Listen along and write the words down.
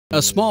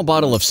A small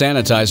bottle of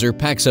sanitizer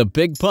packs a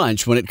big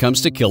punch when it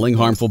comes to killing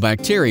harmful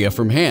bacteria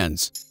from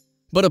hands.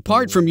 But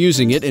apart from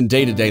using it in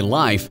day-to-day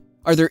life,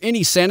 are there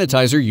any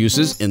sanitizer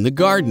uses in the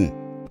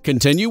garden?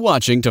 Continue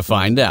watching to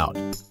find out.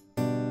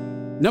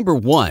 Number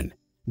 1.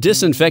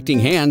 Disinfecting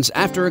hands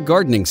after a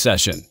gardening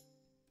session.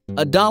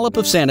 A dollop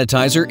of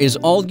sanitizer is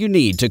all you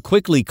need to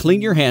quickly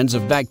clean your hands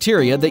of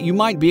bacteria that you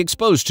might be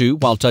exposed to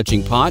while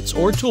touching pots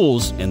or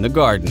tools in the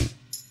garden.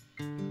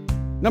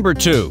 Number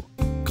 2.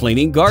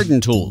 Cleaning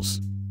garden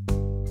tools.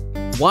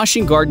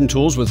 Washing garden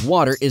tools with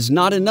water is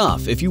not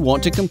enough if you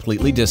want to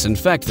completely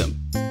disinfect them.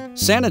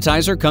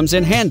 Sanitizer comes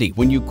in handy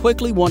when you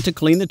quickly want to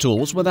clean the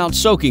tools without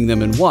soaking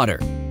them in water.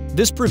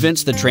 This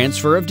prevents the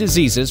transfer of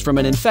diseases from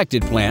an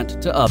infected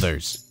plant to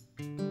others.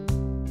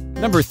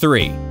 Number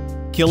 3.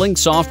 Killing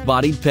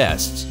soft-bodied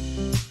pests.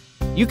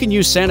 You can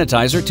use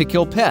sanitizer to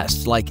kill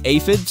pests like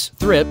aphids,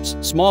 thrips,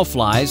 small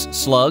flies,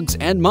 slugs,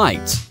 and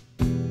mites.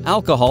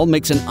 Alcohol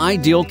makes an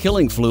ideal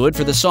killing fluid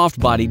for the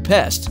soft-bodied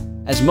pest,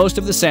 as most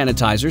of the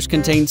sanitizers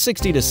contain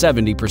 60 to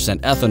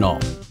 70%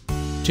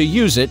 ethanol. To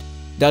use it,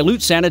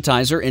 dilute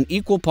sanitizer in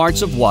equal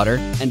parts of water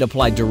and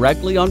apply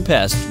directly on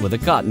pests with a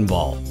cotton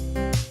ball.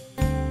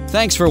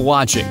 Thanks for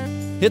watching.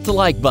 Hit the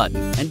like button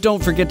and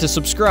don't forget to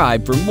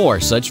subscribe for more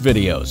such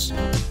videos.